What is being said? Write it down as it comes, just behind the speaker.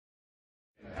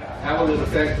How will it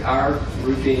affect our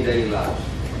routine daily lives?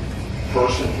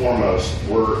 First and foremost,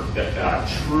 we're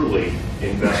truly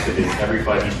invested in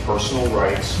everybody's personal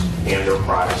rights and their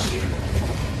privacy.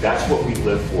 That's what we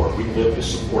live for. We live to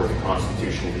support the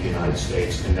Constitution of the United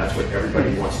States, and that's what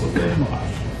everybody wants to live by.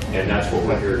 And that's what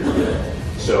we're here to do.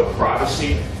 So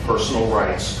privacy, personal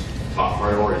rights, top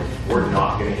priority. We're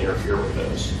not going to interfere with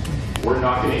those. We're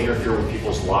not going to interfere with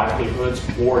people's livelihoods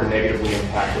or negatively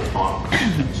impact their commerce.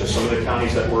 So some of the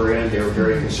counties that we're in, they're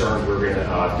very concerned we're going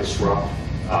to disrupt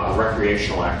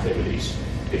recreational activities.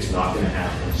 It's not going to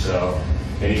happen. So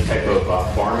any type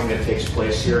of farming that takes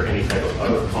place here, any type of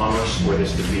other commerce where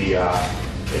this could be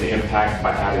an impact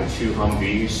by having 2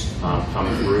 Humvees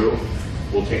come through,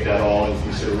 we'll take that all into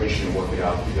consideration and work it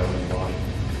out with the governing body.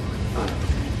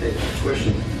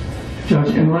 Question.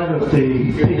 Judge, in light of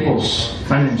the people's,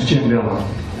 my name is Jim Miller.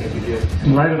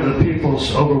 In light of the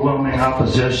people's overwhelming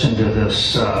opposition to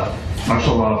this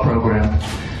martial law program,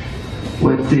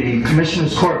 would the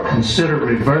Commissioner's Court consider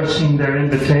reversing their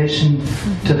invitation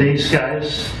to these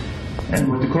guys? And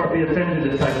would the court be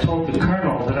offended if I told the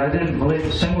Colonel that I didn't believe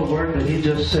a single word that he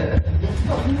just said?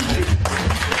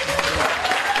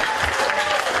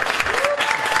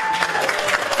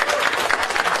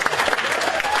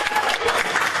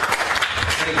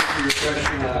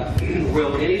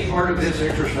 Will any part of this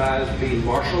exercise be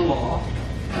martial law?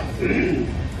 And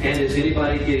is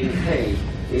anybody getting paid,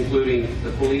 including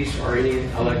the police or any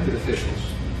elected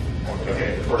officials?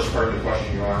 Okay, the first part of the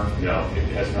question, Your Honor, no, it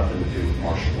has nothing to do with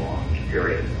martial law,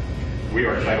 period. We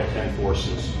are Title 10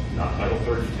 forces, not Title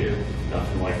 32,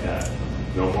 nothing like that.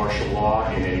 No martial law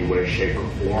in any way, shape, or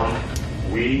form.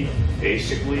 We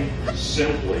basically,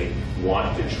 simply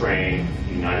want to train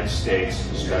the United States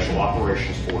Special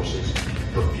Operations Forces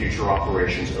for future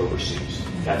operations overseas.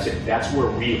 That's it. That's where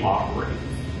we operate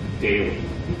daily.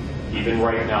 Even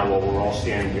right now, while we're all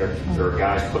standing here, there are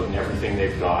guys putting everything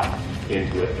they've got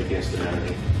into it against an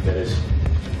enemy that is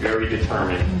very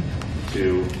determined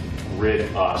to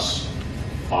rid us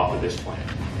off of this planet.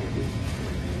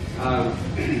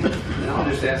 And I'll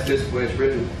just ask this the way it's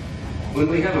written. When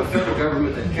we have a federal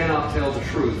government that cannot tell the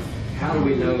truth, how do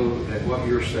we know that what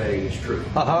you're saying is true?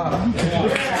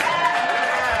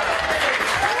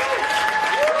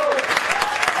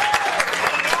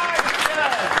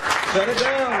 Shut it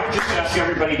down. Just ask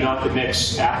everybody not to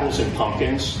mix apples and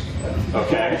pumpkins.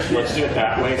 Okay, let's do it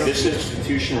that way. This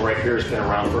institution right here has been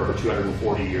around for over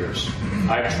 240 years.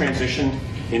 I've transitioned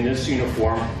in this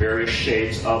uniform, various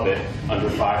shades of it, under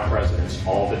 5 presidents,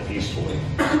 all of it peacefully.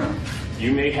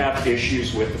 You may have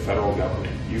issues with the federal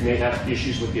government. You may have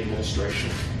issues with the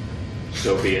administration.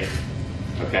 So be it.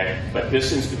 Okay? But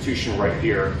this institution right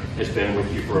here has been with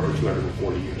you for over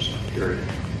 240 years. Period.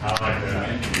 I like that.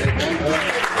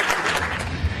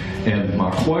 And my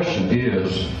question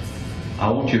is, I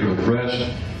want you to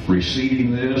address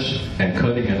receiving this and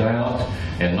cutting it out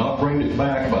and not bring it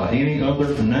back by any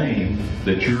other name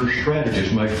that your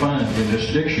strategist may find in this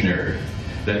dictionary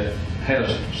that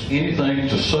has anything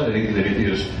to say that it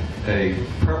is a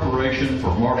preparation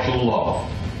for martial law.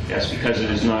 Yes, because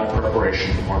it is not a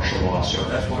preparation for martial law, sir.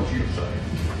 That's what you say.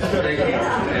 Thank you.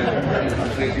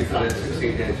 Thank you for that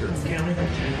succinct answer.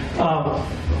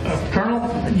 Colonel,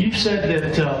 you've said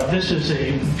that this is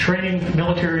a training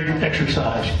military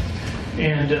exercise,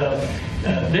 and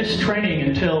this training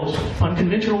entails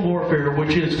unconventional warfare,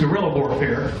 which is guerrilla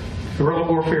warfare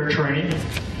training,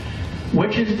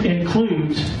 which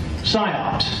includes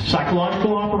PSYOPs,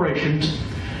 psychological operations,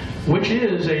 which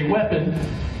is a weapon.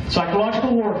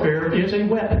 Psychological warfare is a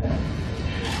weapon.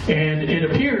 And it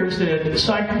appears that the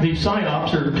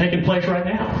PSYOPs are taking place right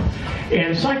now.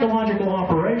 And psychological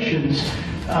operations,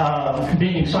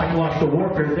 being psychological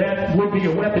warfare, that would be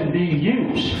a weapon being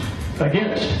used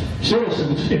against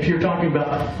citizens if you're talking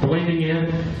about believing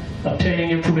in, obtaining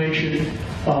information,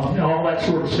 and all that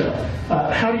sort of stuff.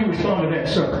 How do you respond to that,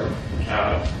 sir?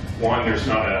 One, there's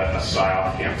not a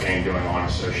PSYOP campaign going on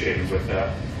associated with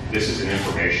that. This is an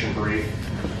information brief.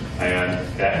 And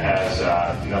that has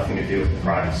nothing to do with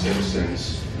private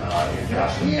citizens in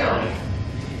Johnson County.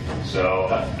 So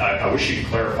I wish you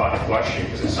could clarify the question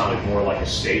because it sounded more like a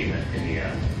statement in the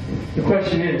end. The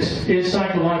question is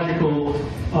psychological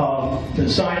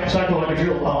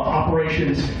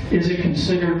operations, is it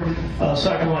considered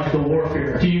psychological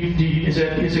warfare? Is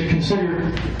it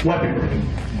considered weaponry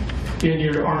in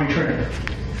your Army training?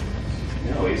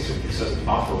 No, it's an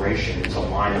operation. It's a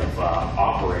line of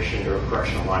operation, or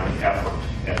a line of effort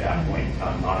at that point in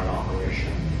time, not an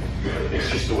operation. It's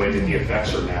just the way that the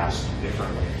effects are masked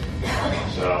differently.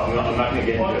 So I'm not going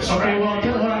to get into this. Okay, well, what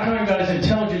I'm talking about is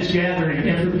intelligence gathering,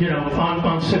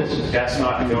 on citizens. That's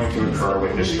not going to occur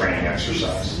with this training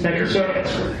exercise. Thank you, There's sir. the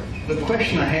answer. The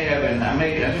question I have, and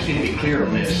I just need to be clear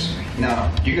on this.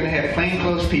 Now, you're going to have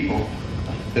plainclothes people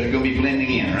that are going to be blending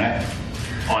in, right?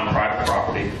 On private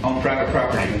property. On private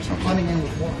property.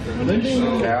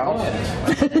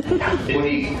 Well,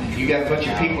 you got a bunch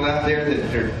of people out there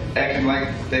that are acting like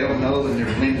they don't know and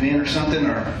they're blending in or something,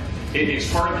 or?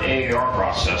 It's part of the AAR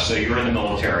process. So you're in the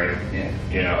military. Yeah.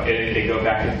 You know, they go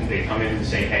back and they come in and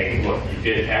say, hey, look, you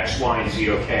did X, Y, and Z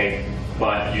okay,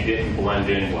 but you didn't blend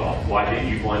in well. Why didn't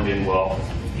you blend in well?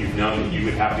 You've known that you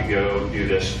would have to go do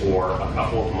this for a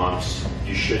couple of months.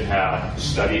 You should have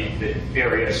studied the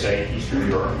area, say Eastern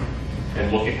Europe, and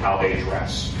look at how they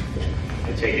dress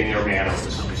and take in their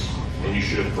mannerisms. And you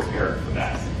should have prepared for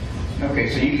that. Okay,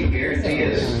 so you can guarantee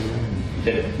us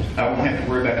that I won't have to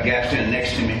worry about the guy standing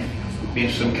next to me being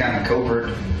some kind of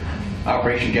covert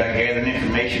operation guy gathering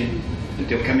information, that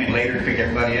they'll come in later to pick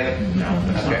everybody up? No,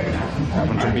 that's Okay.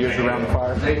 not Beers around the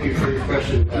fire. Thank you for your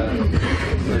question.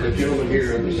 The gentleman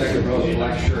here in the second row, the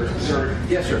black shirt. Sir,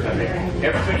 yes, sir. I mean,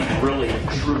 everybody really,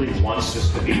 truly wants this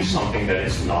to be something that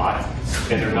it's not,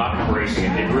 and they're not embracing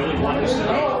it. They really want this to be a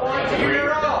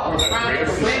greater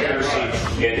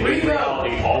conspiracy. And in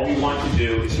reality, all we want to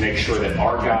do is make sure that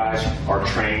our guys are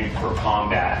trained for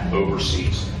combat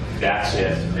overseas. That's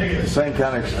it. The same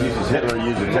kind of excuses Hitler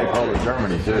used to take hold of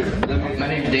Germany, too. My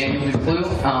name is Daniel Duclue,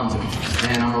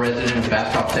 and I'm a resident of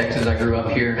Bastrop, Texas. I grew up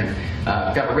here and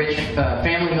got a rich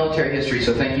family military history,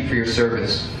 so thank you for your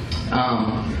service.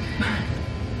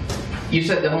 You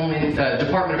said the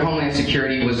Department of Homeland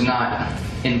Security was not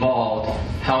involved.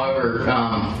 However,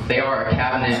 they are a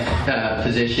cabinet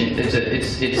position.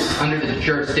 It's under the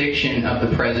jurisdiction of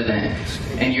the president,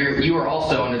 and you are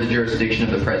also under the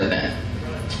jurisdiction of the president.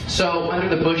 So under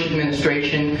the Bush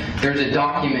administration, there's a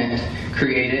document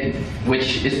created,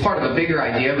 which is part of a bigger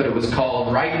idea, but it was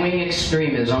called Right-Wing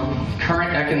Extremism,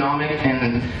 Current Economic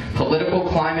and Political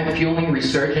Climate Fueling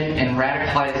Resurgent and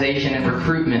Radicalization and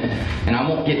Recruitment. And I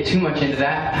won't get too much into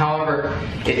that. However,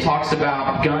 it talks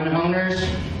about gun owners,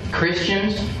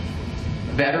 Christians,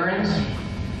 veterans,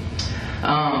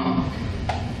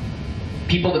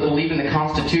 people that believe in the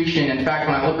Constitution. In fact,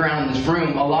 when I look around in this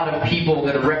room, a lot of people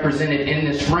that are represented in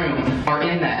this room are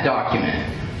in that document.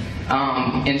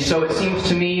 And so it seems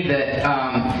to me that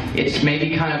it's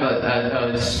maybe kind of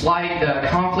a slight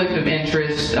conflict of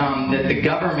interest that the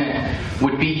government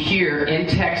would be here in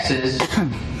Texas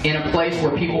in a place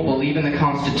where people believe in the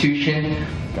Constitution,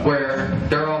 where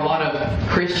there are a lot of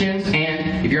Christians,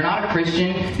 and if you're not a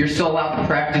Christian, you're still allowed to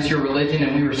practice your religion,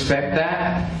 and we respect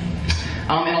that.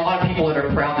 And a lot of people that are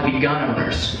proud to be gun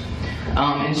owners.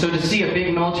 And so to see a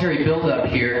big military buildup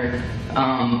here,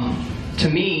 to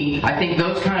me, I think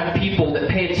those kind of people that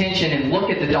pay attention and look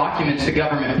at the documents the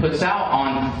government puts out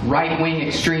on right-wing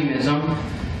extremism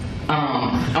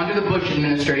under the Bush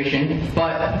administration,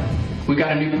 but we've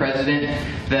got a new president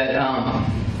that,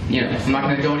 I'm not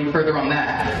going to go any further on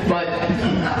that. But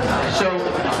so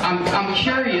I'm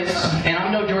curious, and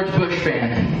I'm no George Bush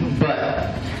fan,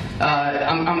 but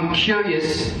I'm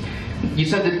curious. You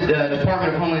said that the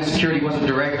Department of Homeland Security wasn't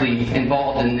directly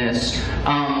involved in this.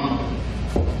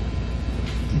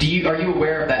 Are you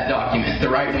aware of that document, the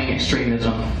right-wing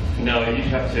extremism? No, you'd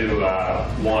have to,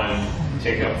 one,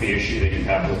 take up the issue that you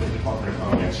have with the Department of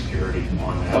Homeland Security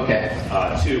on that. Okay.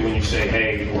 Two, when you say,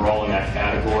 hey, we're all in that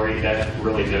category, that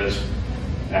really does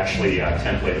actually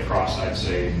template across, I'd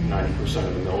say, 90%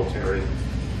 of the military,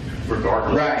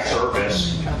 regardless of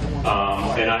service.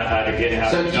 And I'd again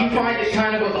have... So do you find it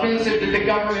kind of offensive that the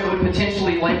government would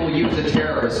potentially label you as a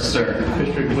terrorist, sir?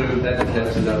 Mr. Clue,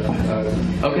 that's enough.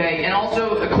 Okay, and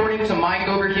also, according to Mike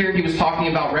over here, he was talking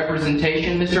about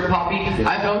representation, Mr. Poppy.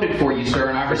 I voted for you, sir,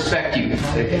 and I respect you.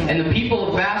 And the people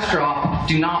of Bastrop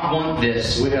do not want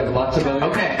this. We have lots of other...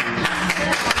 Okay.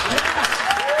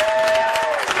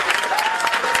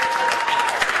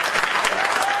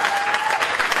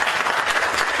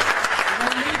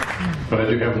 But I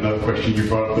do have another question. You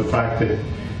brought up the fact that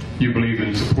you believe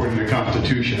in supporting the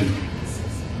Constitution.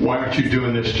 Why aren't you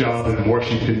doing this job in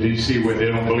Washington, D.C., where they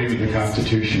don't believe in the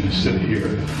Constitution instead of here?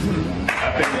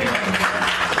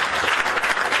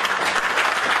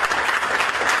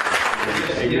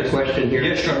 Your question here.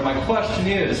 Yes, sir. My question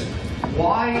is,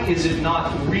 why is it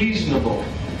not reasonable?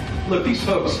 Look, these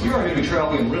folks, you're not going to be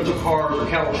traveling in rental cars or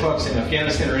cattle trucks in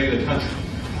Afghanistan or any other country.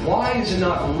 Why is it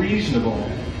not reasonable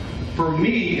for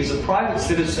me as a private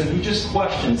citizen who just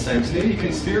questions things, maybe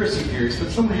conspiracy theories, but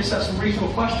somebody just has some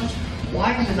reasonable questions?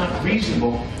 Why is it not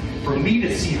reasonable for me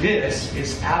to see this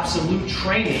is absolute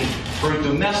training for a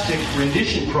domestic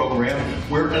rendition program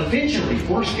where eventually,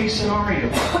 worst case scenario,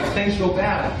 if things go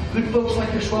bad, good folks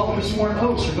like yourself and Ms. Warren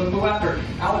Oates are going to go after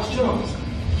Alex Jones,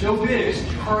 Joe Biggs,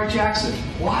 Cara Jackson.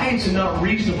 Why is it not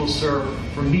reasonable, sir,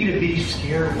 for me to be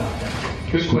scared about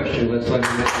that? Good question. Let's let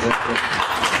him answer that question.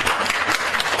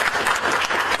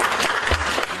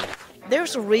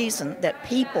 There's a reason that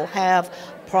people have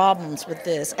problems with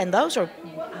this, and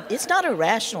it's not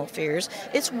irrational fears,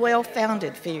 it's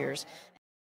well-founded fears.